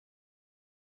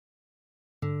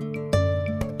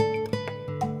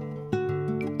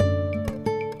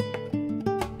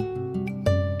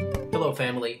Hello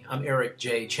family, I'm Eric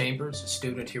J. Chambers, a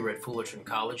student here at Fullerton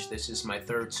College. This is my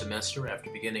third semester after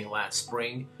beginning last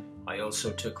spring. I also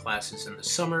took classes in the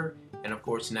summer, and of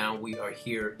course now we are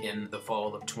here in the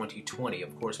fall of 2020.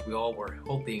 Of course we all were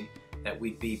hoping that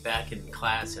we'd be back in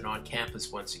class and on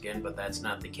campus once again, but that's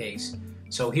not the case.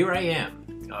 So here I am.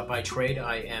 By trade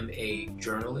I am a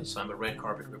journalist. I'm a red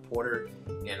carpet reporter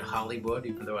in Hollywood,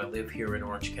 even though I live here in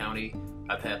Orange County.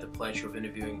 I've had the pleasure of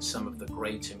interviewing some of the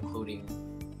greats, including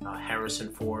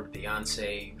Harrison Ford,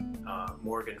 Beyonce,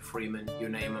 Morgan Freeman, you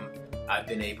name them. I've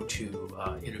been able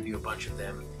to interview a bunch of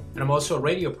them. And I'm also a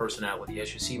radio personality,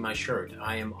 as you see my shirt.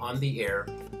 I am on the air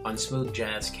on Smooth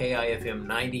Jazz, KIFM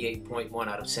 98.1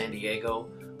 out of San Diego,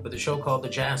 with a show called The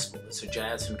Jazzful. It's a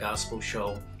jazz and gospel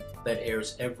show that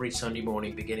airs every Sunday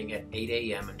morning beginning at 8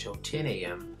 a.m. until 10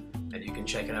 a.m. And you can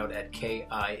check it out at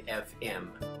KIFM.com.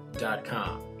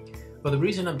 Well, the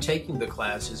reason I'm taking the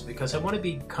class is because I want to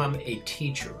become a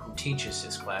teacher who teaches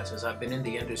this class, as I've been in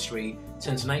the industry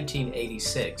since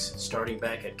 1986, starting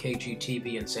back at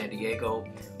KGTV in San Diego.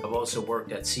 I've also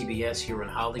worked at CBS here in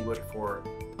Hollywood for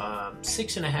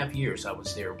 6.5 years. I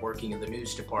was there working in the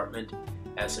news department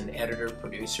as an editor,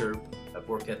 producer. I've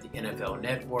worked at the NFL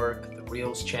Network, the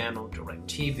Reels Channel,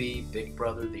 DirecTV, Big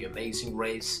Brother, The Amazing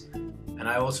Race, and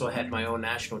I also had my own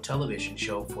national television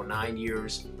show for 9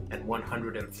 years and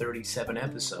 137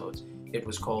 episodes. It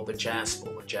was called The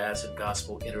Jazzful, a jazz and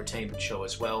gospel entertainment show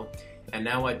as well. And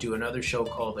now I do another show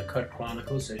called The Cut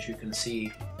Chronicles, as you can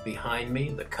see behind me.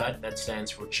 The Cut, that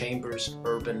stands for Chambers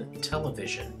Urban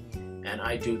Television. And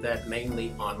I do that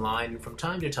mainly online. From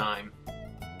time to time,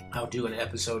 I'll do an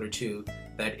episode or two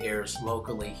that airs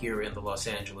locally here in the Los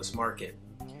Angeles market.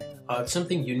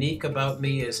 Something unique about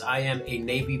me is I am a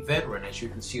Navy veteran, as you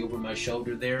can see over my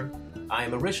shoulder there. I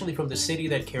am originally from the city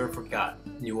that care forgot,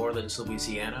 New Orleans,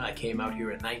 Louisiana. I came out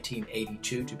here in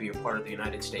 1982 to be a part of the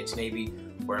United States Navy,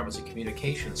 where I was a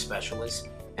communications specialist.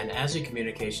 And as a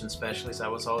communications specialist, I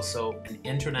was also an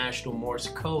international Morse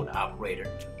code operator.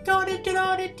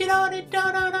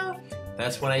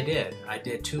 That's what I did. I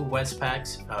did 2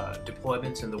 WestPac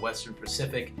deployments in the Western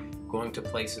Pacific, going to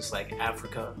places like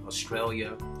Africa,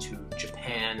 Australia, to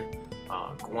Japan,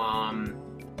 Guam,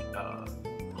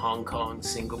 Hong Kong,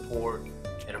 Singapore,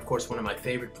 and of course one of my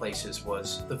favorite places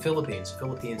was the Philippines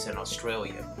and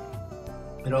Australia.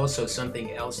 And also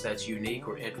something else that's unique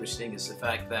or interesting is the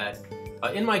fact that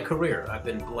in my career I've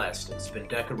been blessed. It's been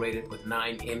decorated with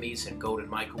 9 Emmys and Golden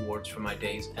Mike Awards for my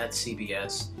days at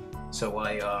CBS. So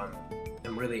I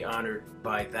am really honored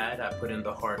by that. I put in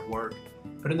the hard work.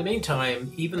 But in the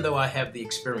meantime, even though I have the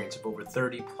experience of over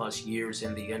 30 plus years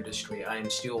in the industry, I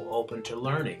am still open to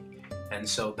learning. And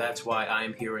so that's why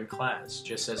I'm here in class,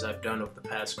 just as I've done over the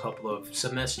past couple of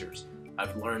semesters.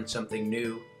 I've learned something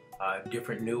new,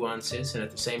 different nuances, and at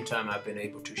the same time I've been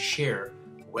able to share,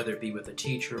 whether it be with a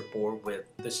teacher or with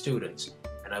the students.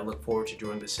 And I look forward to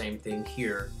doing the same thing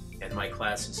here in my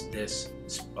classes this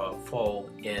fall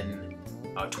in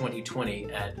 2020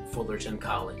 at Fullerton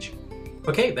College.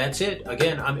 Okay, that's it.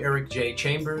 Again, I'm Eric J.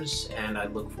 Chambers, and I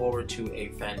look forward to a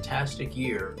fantastic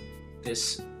year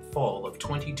this fall of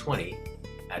 2020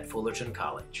 at Fullerton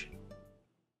College.